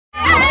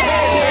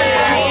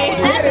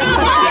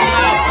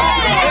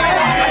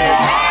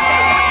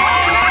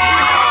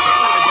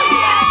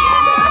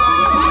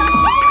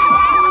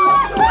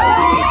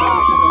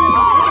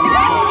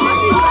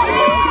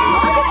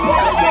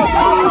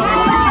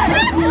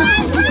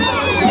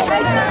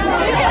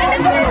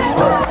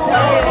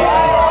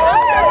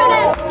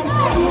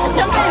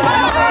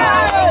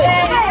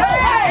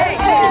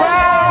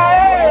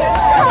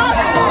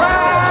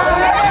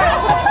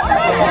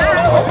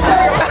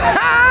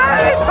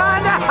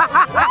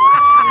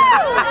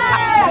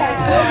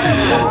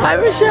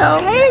Michelle.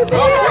 Hey, what's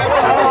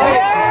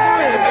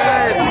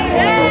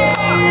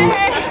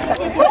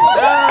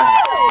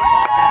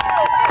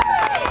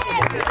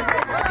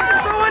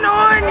going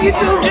on,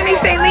 YouTube?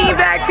 JaniseAileen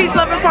back. Peace,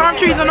 love, and palm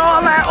trees and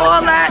all that,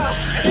 all that.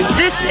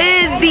 This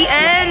is the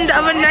end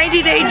of a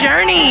 90-day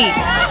journey.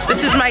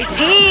 This is my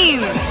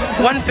team,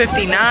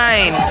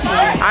 159.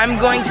 I'm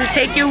going to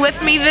take you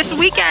with me this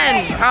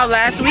weekend, our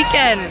last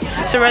weekend.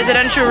 It's a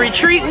residential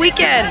retreat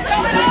weekend.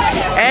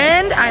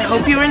 And I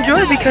hope you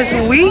enjoy because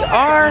we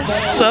are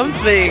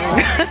something.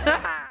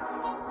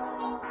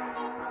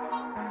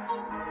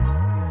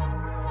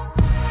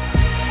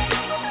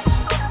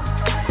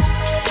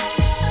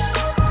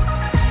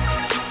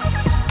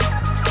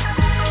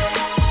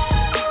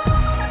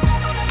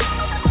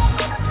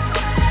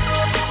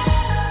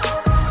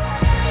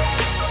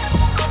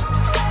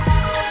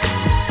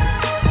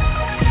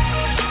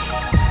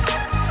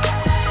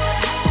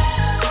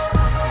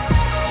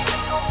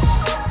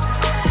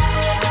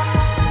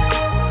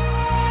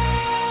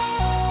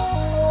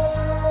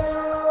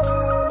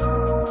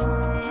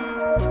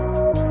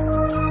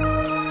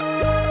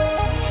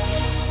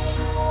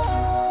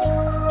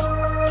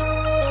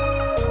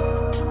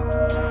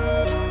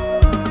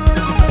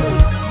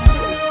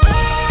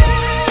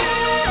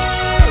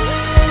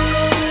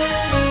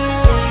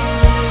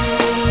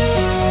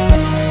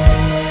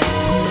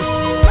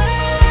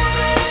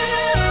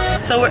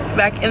 So we're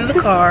back in the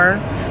car.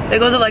 There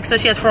goes Alexa.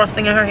 She has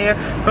frosting in her hair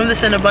from the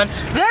Cinnabon.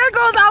 There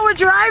goes our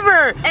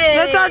driver. Hey.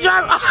 That's our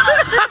driver.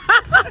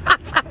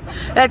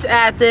 That's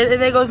Athen.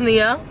 And there goes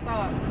Nia.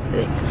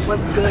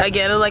 What's good?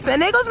 Again, Alexa.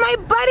 And there goes my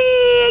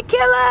buddy,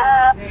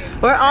 Killer.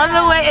 We're on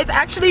the way. It's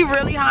actually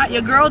really hot.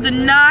 Your girl did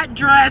not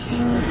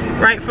dress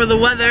right for the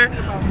weather.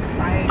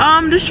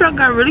 This truck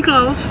got really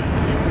close.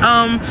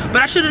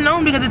 But I should have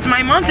known because it's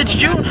my month, it's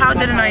June. How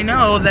didn't I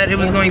know that it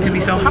was going to be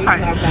so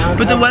hot?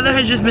 But the weather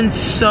has just been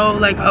so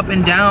like up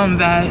and down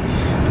that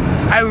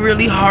I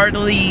really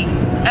hardly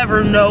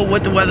ever know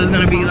what the weather's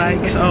gonna be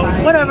like. So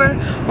whatever,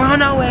 we're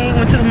on our way.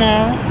 Went to the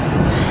mall,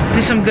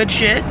 did some good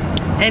shit,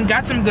 and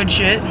got some good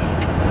shit.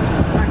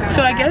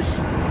 So I guess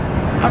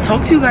I'll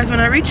talk to you guys when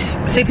I reach.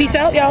 Say peace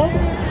out, y'all.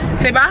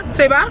 Say bye.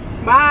 Say bye.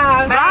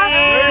 Bye. Bye.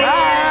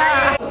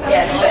 Bye.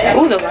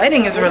 Oh, the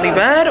lighting is really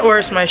bad, or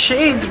it's my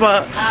shades,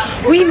 but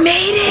we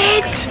made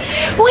it!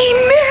 We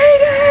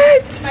made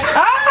it!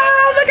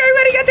 Ah, look,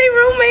 everybody got their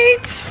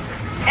roommates.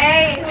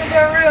 Hey, who's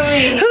your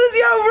roomie? Who's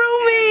your roomie?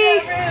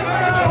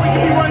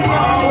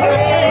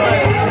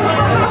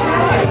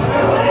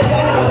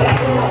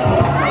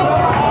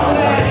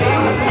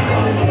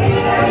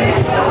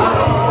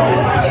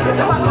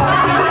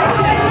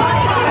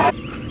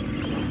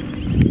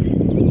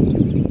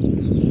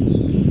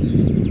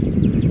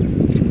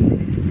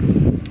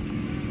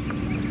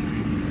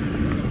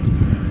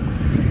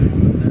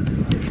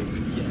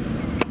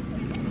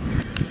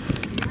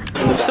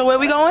 So where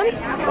we going?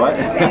 What?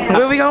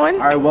 Where we going?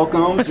 All right,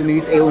 welcome,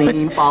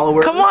 JaniseAileen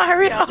followers. Come on,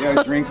 hurry up. There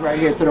are drinks right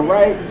here to the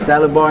right,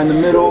 salad bar in the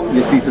middle,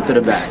 your seats are to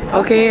the back.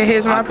 Okay,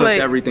 here's my I cooked plate.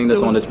 Everything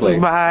that's on this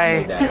plate.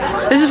 Bye.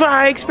 This is for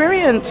our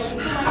experience.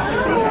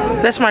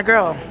 That's my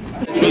girl.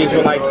 These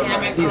were like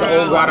these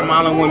old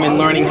Guatemalan women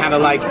learning how to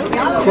like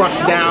crush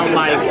down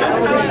like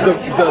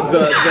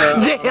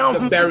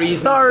the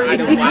berries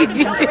inside of like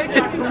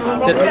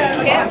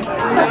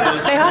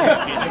Say hi.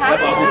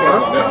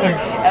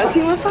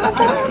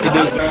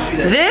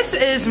 This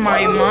is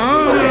my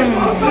mom.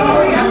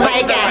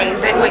 Hi guys.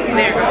 Wait,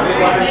 there.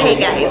 Hey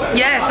guys.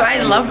 Yes,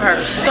 I love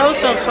her so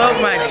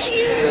much.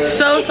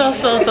 So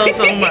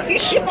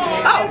much.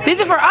 Oh,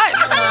 these are for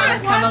us.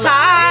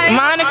 Hi.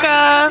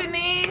 Monica.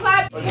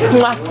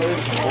 We're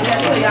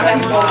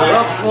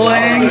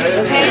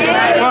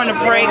on a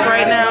break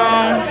right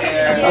now.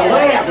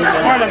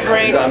 We're on a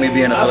break. Got me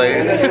being a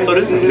slave. So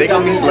they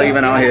got me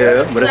slaving out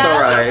here, but it's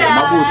alright.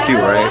 My boo's cute,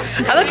 right?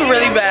 I look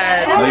really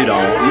bad. No, you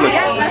don't. You look I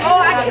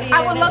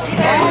would love to.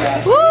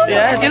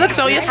 Yes, you look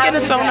so, your skin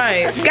is so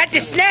nice. Got the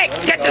snacks,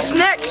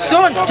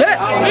 so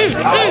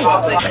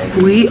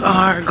We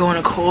are going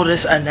to call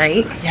this a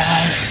night.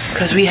 Yes.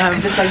 Because we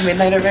have. It's like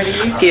midnight already?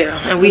 Yeah,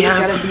 and we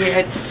have. Gotta be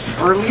at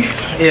early?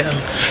 Yeah.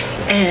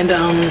 And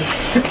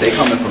they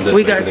coming from this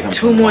we got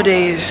 2 more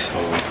days.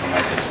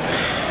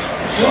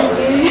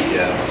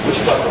 Yeah. What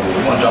you talking about?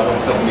 You want to drop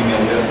off stuff and meet me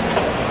over there?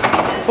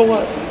 For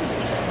what?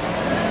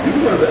 You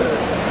can go to bed.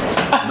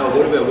 No, go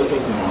to bed. We'll talk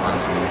tomorrow,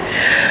 honestly.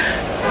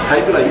 How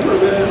you be like, you go to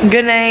bed?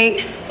 Good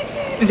night.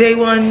 Day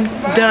 1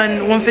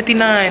 done.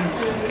 1:59.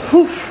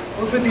 Whew.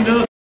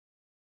 1:59.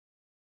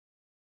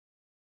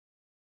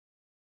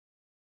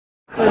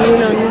 So you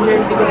know New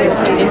Jersey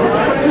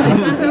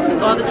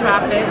goes all the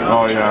traffic.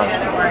 Oh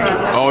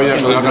yeah. Oh yeah,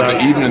 because I got the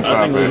evening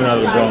traffic.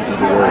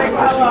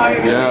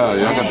 Yeah,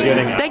 I got the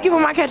evening. Thank you for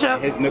my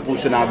ketchup. His nipples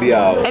should not be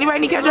out. Anybody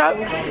need ketchup?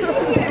 Don't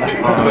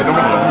look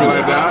at me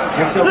like that.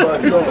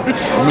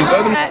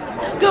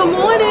 Good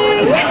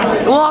morning.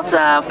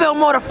 Walter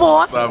Fillmore the 4th.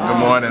 What's up? Good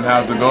morning.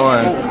 How's it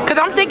going? Cause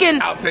I'm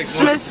thinking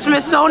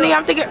Smithsonian.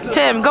 I'm thinking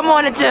Tim. Good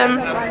morning, Tim.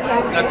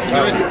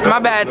 My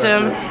bad,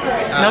 Tim.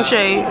 No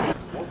shade.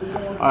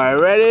 Alright,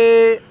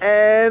 ready?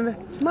 And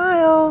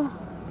smile.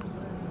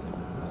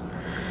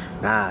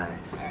 Nice.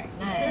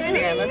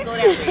 Yeah, let's go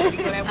that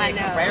way. I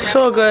know.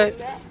 So good.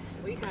 Nat,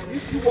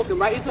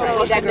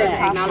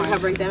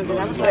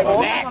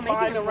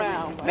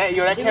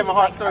 yo, that Kevin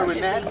Hart story with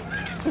Nat.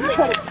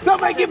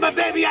 Somebody get my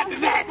baby out the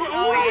net.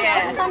 Oh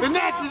yeah. The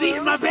net is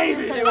eating my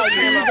baby. I'm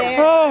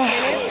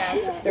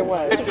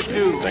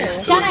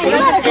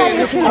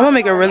gonna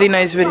make a really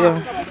nice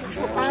video.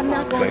 I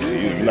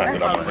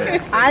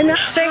know.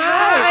 Say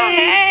hi.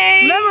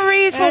 Hey.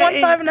 Memories for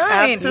 159.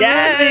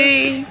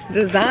 Absolutely.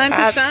 Designed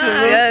to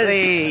shine.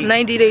 Yes.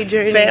 90-day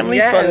journey. Family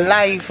for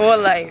life. For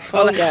life.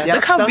 For life. Yeah.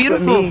 Look how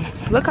beautiful.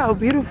 Look how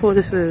beautiful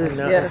this is.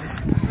 Yeah.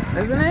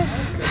 Isn't it?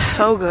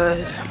 So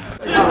good.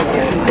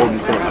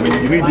 I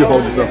mean, you need to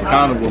hold yourself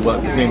accountable, but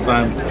at the same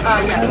time,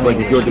 it's like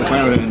if you're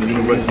declaring it and the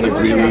universe is like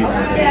really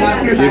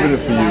giving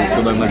it for you,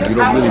 so then like you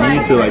don't really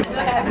need to like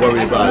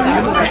worry about it.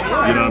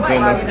 You know what I'm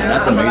saying? And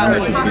that's amazing that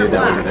you see it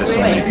that way. There's so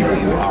many people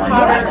who are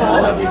not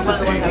level to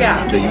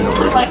the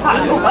universe.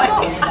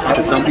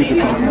 Because some people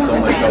come from so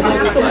much trouble.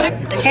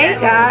 Hey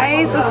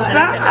guys, what's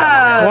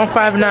up?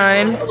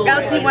 159.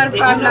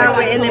 LT159,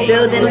 we're in the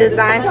building,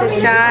 designed to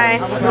shine.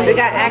 We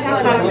got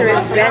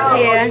acupuncturist Beth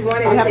here.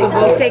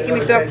 She's taking me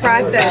through a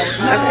process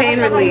of pain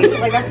relief.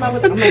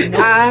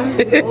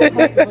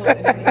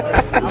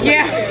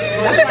 Yeah.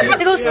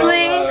 Little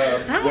sling.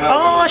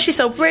 Oh, she's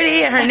so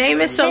pretty and her name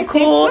is so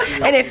cool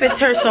and it fits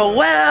her so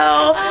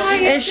well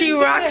and she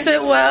rocks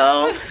it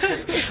well.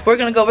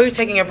 We're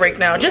taking a break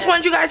now. Just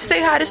wanted you guys to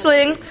say hi to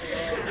Sling.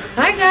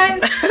 Hi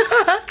guys.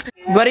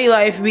 Buddy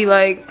life be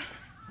like.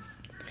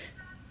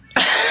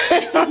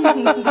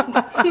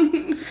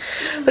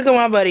 Look at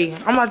my buddy.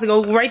 I'm about to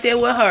go right there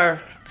with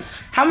her.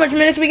 How much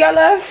minutes we got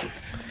left?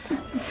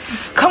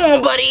 Come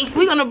on, buddy.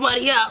 We're gonna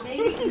buddy up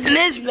in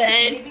this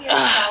bed.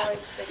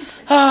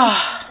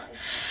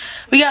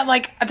 We got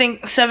like, I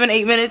think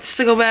 7-8 minutes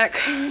to go back.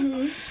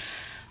 I'm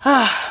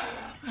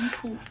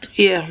pooped.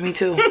 Yeah, me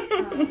too.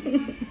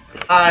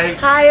 Hi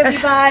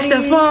everybody.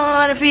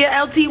 Stefan, if you're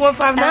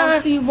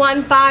LT159.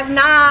 LT159.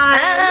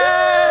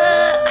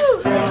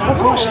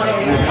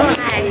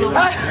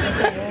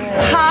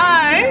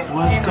 Hi.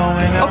 What's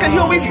going on? Okay, who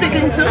are we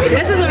speaking to?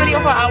 This is a video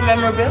for our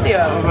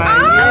memorabilia. I'm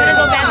gonna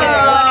go back in the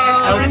water.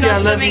 LT, I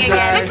love you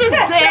guys. This is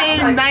day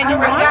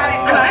 91.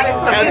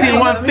 LT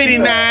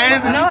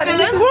 159. No,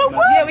 this is,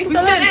 yeah, we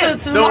still have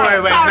to. Don't worry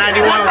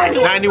about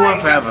it. 91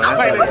 forever.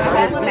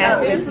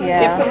 That's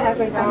Gibson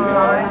hasn't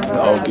gone.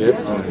 Oh,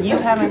 Gibson. You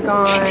haven't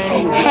gone.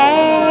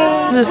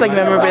 Hey. This is like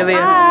memorabilia.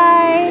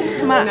 Hi.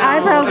 My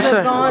eyebrows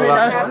are gone.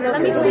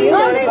 Let me see.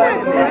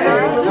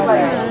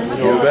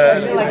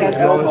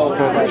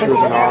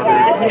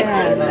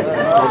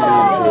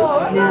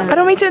 I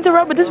don't mean to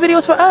interrupt, but this video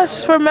is for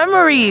us, for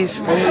memories.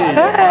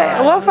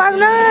 Hey,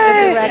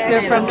 159.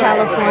 Director from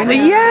California.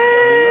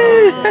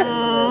 Yes.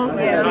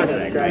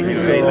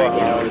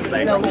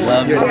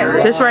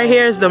 This right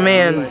here is the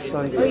man.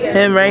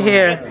 Him right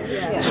here.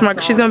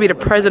 She's gonna be the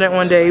president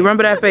one day.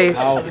 Remember that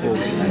face.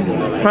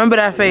 Remember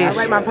that face.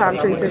 Like my palm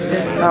tree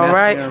sister. All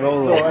right.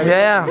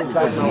 Yeah.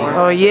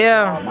 Oh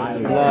yeah. I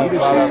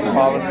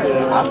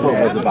thought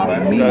it was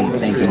about me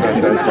thanking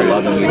people for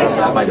loving me to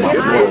like my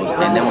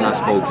flaws. And then when I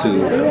spoke to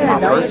my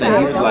person,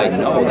 he was like,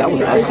 no, that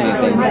was us saying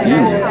thank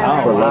you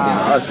for loving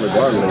us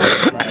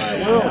regardless.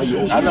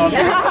 I know.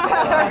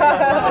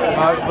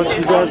 But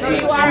she does.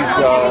 She's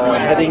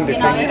heading the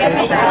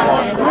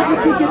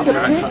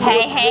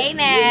Hey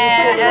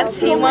now. That's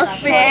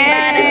LT159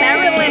 and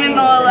Maryland and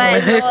all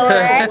that.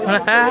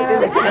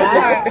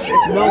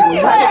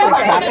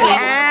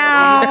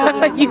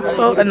 You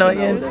so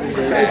annoying.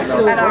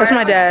 That's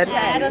my dad.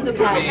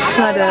 That's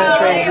my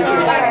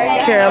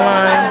dad.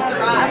 Caroline.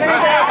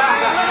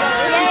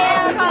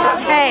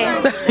 Hey.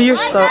 You're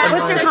so annoying.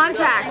 What's your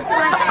contract?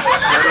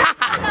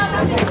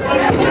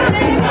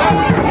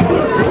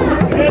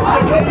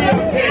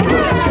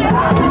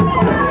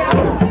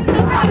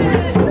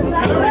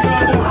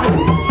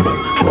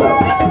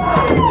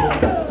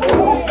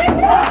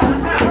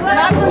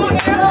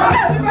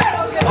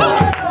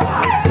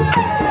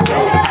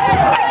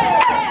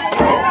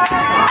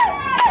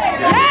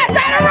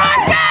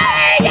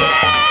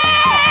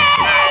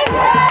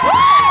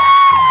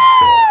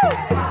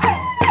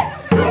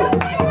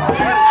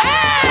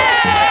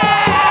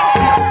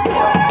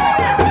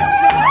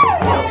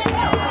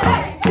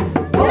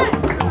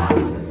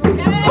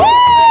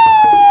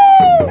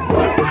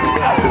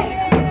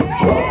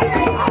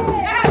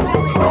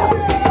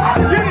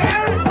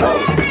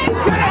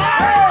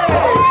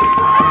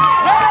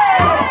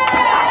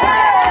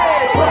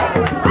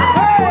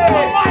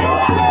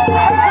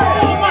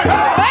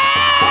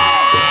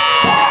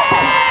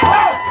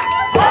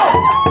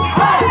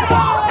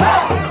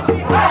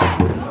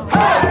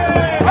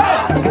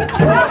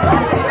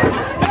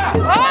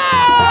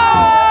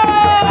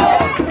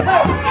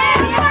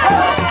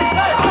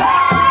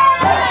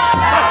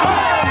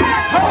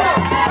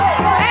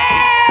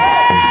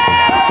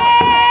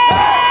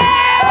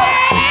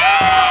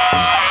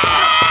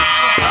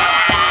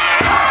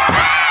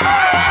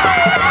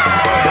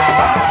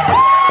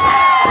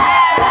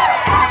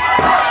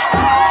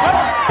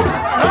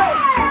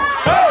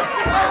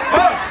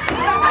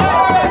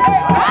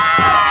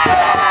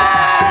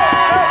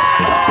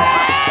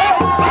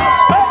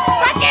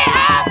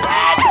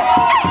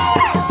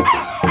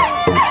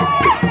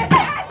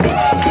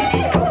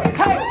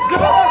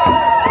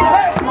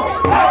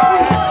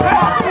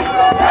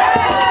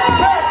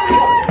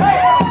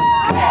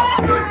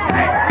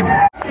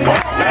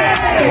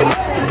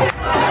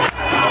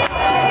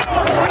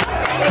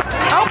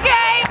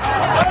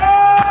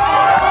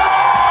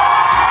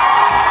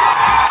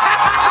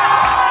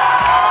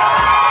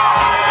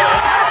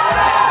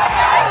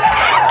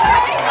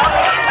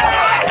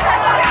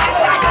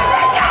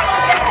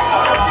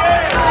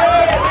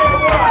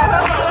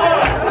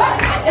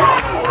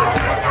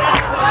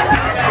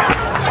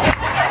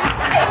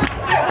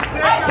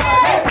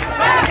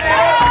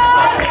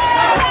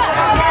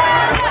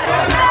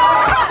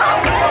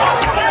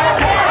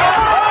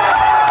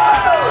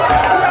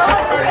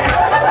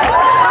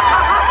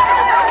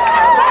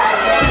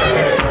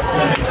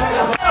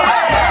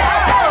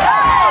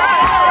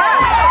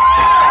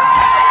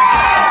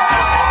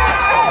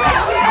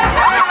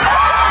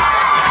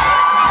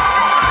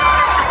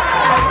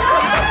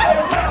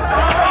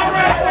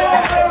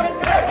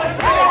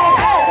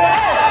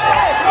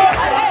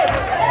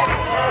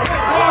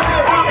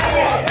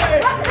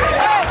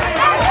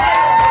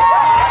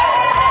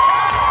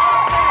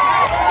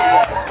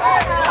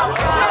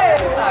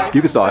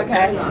 can start.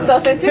 Okay. So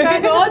since you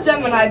guys are all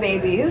Gemini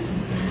babies,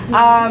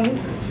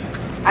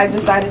 I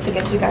decided to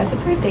get you guys a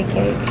birthday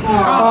cake.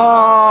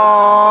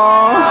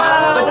 Aww.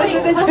 But this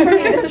isn't just for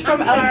me. This is from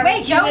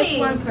Wait, Jody.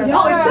 Jody.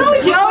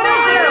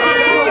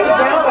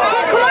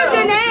 Record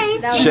your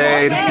name.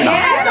 Shade.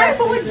 Yes, I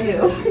fooled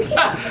you.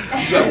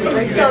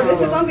 So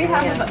this is on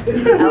behalf of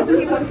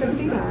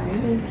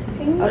LT159.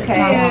 Okay.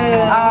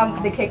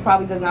 The cake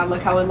probably does not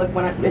look how it looked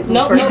when it first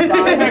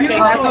started.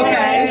 That's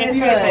okay. It's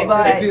good.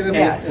 But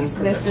yes,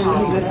 this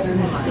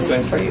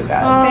is for you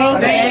guys.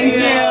 Thank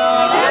you.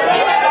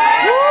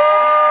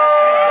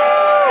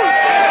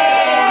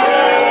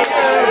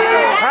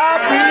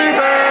 Happy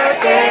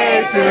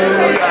birthday to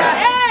you.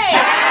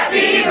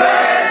 Happy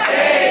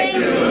birthday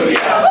to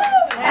you.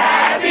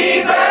 Happy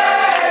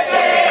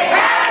birthday.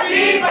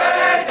 Happy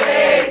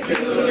birthday to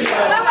you.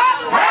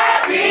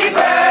 Happy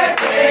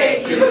birthday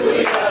to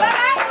you.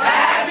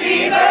 Happy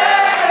birthday.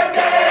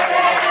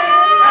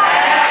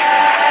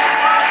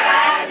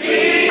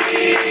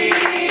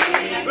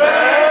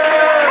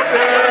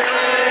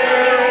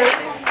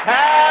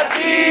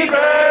 Happy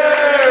birthday.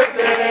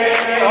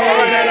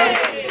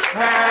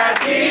 Happy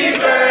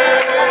birthday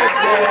to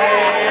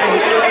you.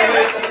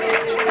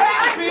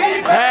 Happy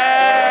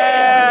birthday.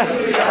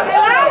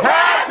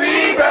 Happy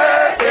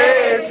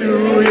birthday to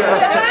you.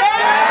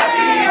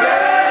 Happy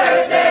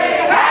birthday to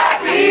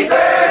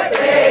you.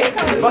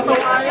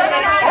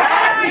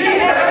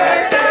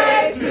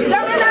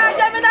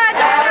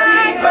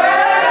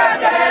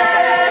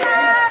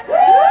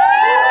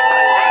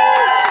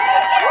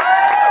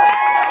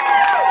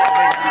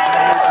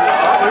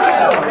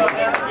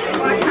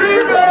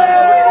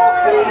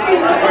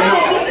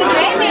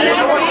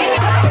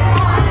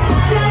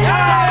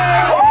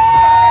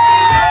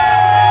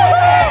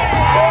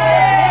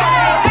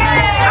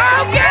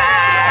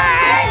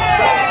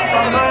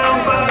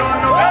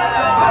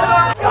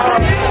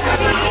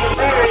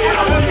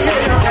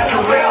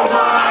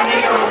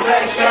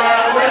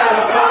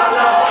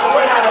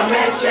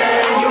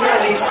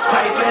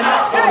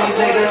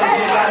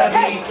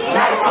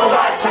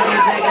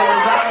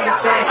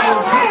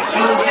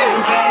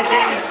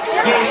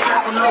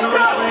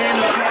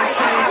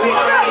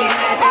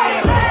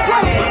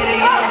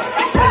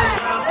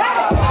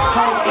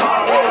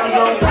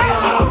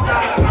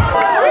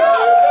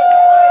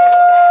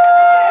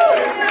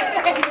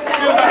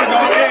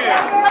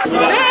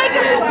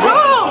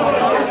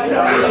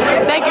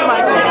 Thank you,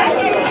 Michael.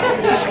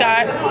 This is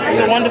Scott. He's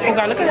a wonderful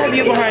guy. Look at that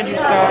view behind you,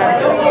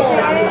 Scott.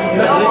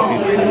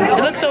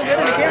 It looks so good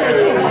in the camera,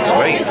 too. It's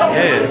great.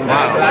 Yeah.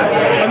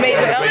 Wow.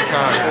 Amazing.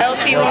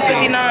 LT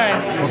 159.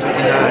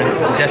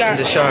 159. Destined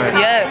to shine.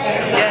 Yes,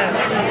 yes.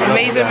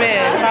 Amazing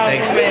man.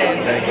 Powerful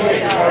man. Thank you.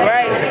 All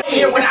right.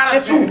 Without a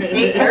tooth.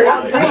 Did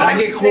I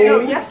get cool?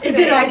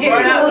 Did I get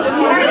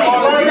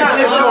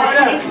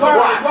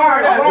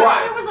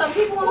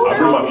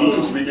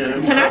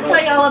Can I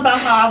tell y'all about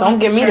how Don't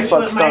get me the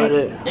fuck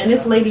started. And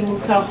this lady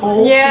moved her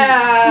whole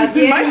Yeah.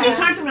 First she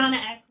turned around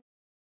and asked.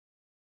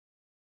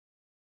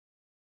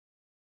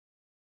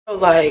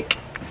 Like,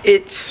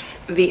 it's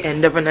the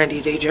end of a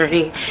 90-day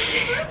journey.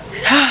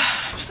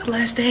 It's the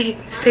last day.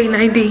 It's day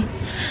 90.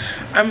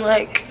 I'm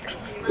like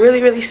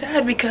really, really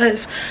sad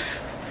because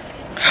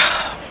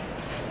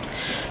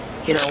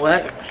you know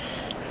what?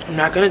 I'm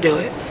not gonna do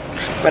it.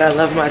 But I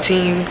love my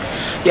team.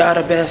 Y'all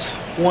the best.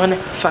 1,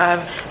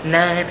 5,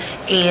 9,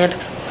 and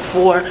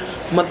 4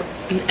 mother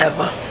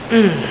ever.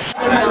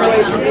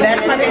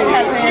 That's my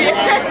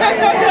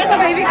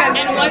baby cousin.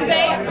 And one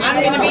day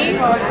I'm gonna be.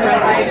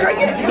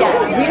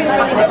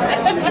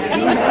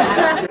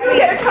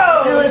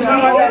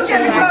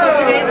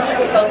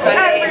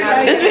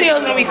 This video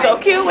is gonna be so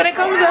cute when it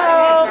comes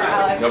out.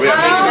 Come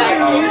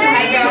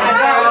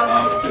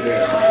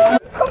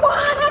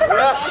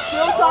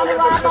on,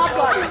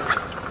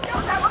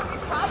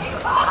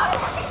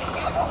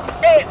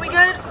 hey, we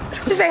good?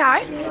 Did you say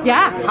hi?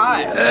 Yeah.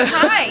 Hi.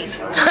 Hi. Is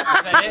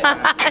that it?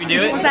 Can we do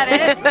it? Was that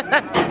it?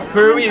 Who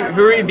are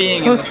we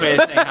being in this way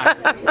of saying hi?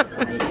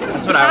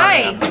 That's what I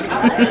want to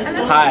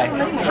know. Hi.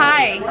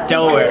 Hi.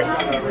 Delaware.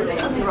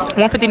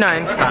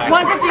 159. Hi.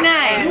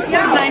 159.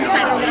 Design to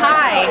shine.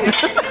 Hi.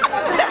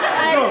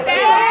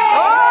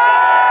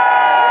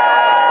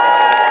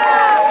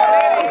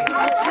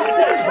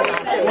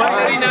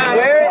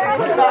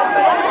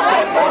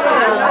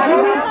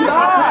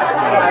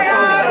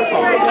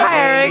 Hi,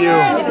 Eric. You. Where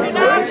you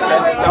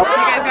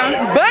guys going?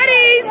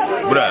 Buddies.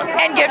 What up?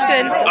 And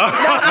Gibson. Is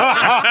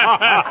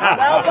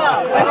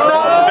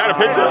that a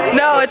picture?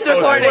 No, it's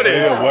recording. It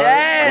is. Word,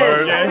 Yes.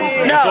 word.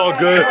 No. It's all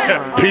good.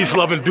 Peace,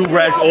 love, and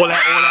do-rags, all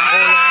that.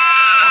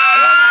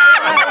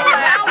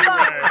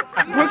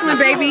 Brooklyn,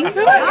 baby.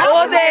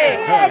 All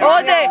day.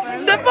 All day.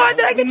 Stephon,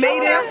 did I get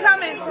made it? I'm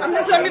coming. I'm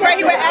just gonna be right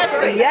here with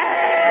Ashley.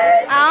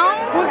 Yes.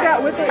 Who's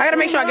got what's it? I gotta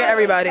make sure I get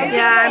everybody.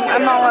 Yeah,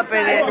 I'm all up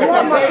in it.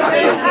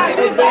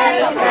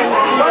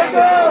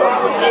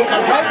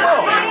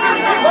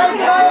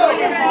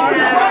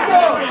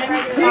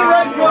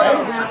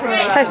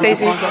 Hi,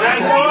 Stacy.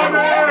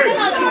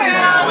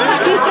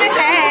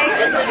 Hey.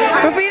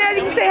 Rafina,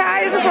 you can say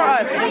hi. This is for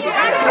us.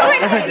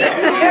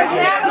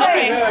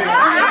 Hey!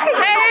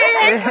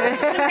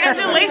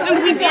 Congratulations,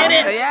 we did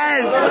it.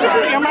 Yes.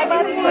 You're my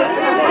buddy.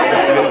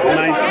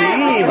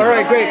 19. All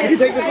right, great. Can you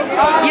take this?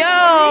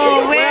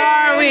 Yo, where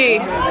are we?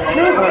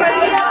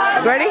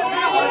 Ready?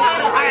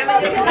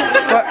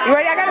 You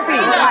ready? I gotta pee.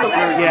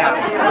 Yeah.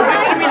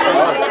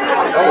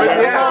 Oh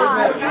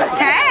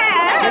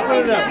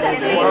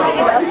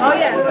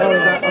yeah.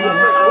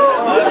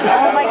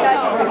 Oh my God.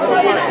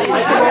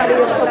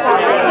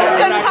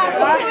 Shouldn't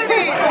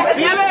possibly.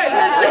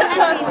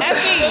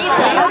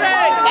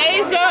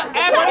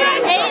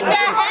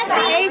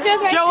 Asia,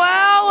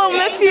 Joelle, we'll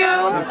miss you.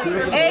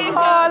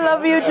 Oh, I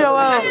love you,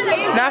 Joelle.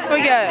 Not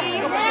forget.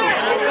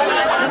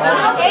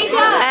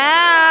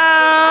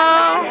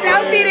 Ow.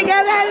 selfie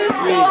together at the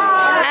school.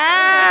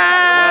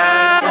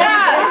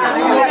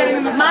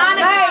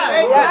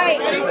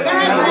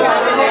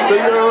 So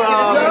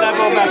you're not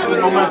going back to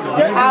the momentum.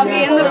 I'll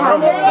be in the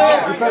room.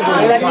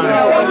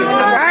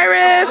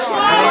 Iris,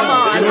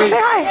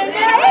 say hi.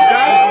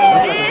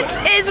 This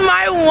is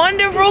my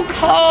wonderful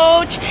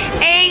coach,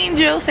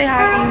 Angel. Say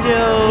hi,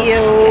 Angel.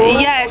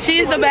 Yes,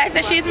 she's the best,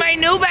 and she's my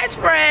new best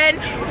friend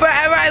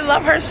forever. I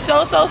love her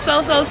so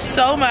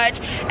much.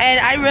 And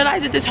I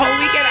realized that this whole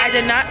weekend I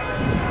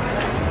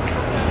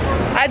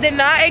did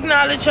not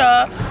acknowledge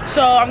her,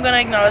 so I'm gonna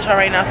acknowledge her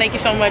right now. Thank you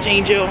so much,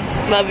 Angel.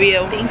 Love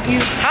you. Thank you.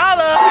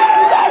 Holla.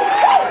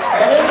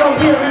 And it's gonna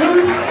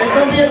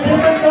be a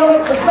different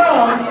song for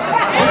some,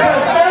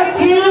 because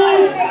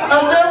 13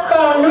 of them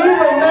found new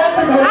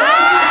romantic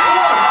relationships.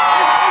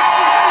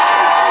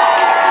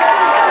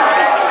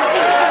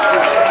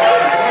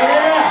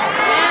 Yeah,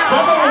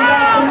 some of them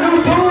got some new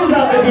booze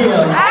out the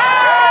deal.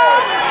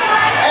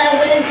 And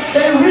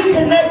they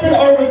reconnected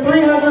over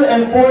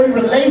 340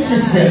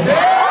 relationships.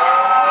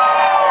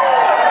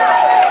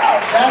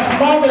 That's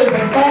mothers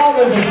and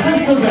fathers and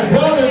sisters and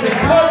brothers and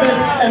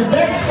cousins and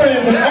best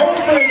friends and old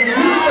friends and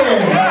new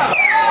friends.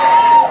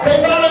 They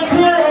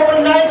volunteer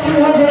over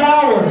 1,900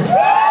 hours.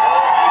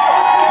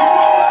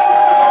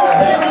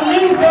 They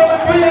released over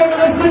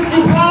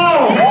 360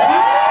 pounds.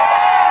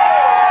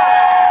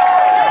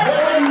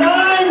 There were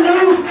 9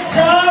 new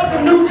jobs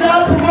and new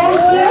job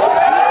promotions.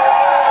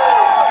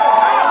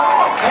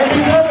 And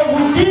because of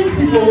who these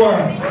people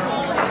were,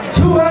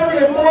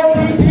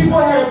 214 people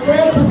had a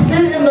chance to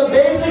sit in the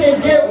basic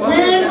and get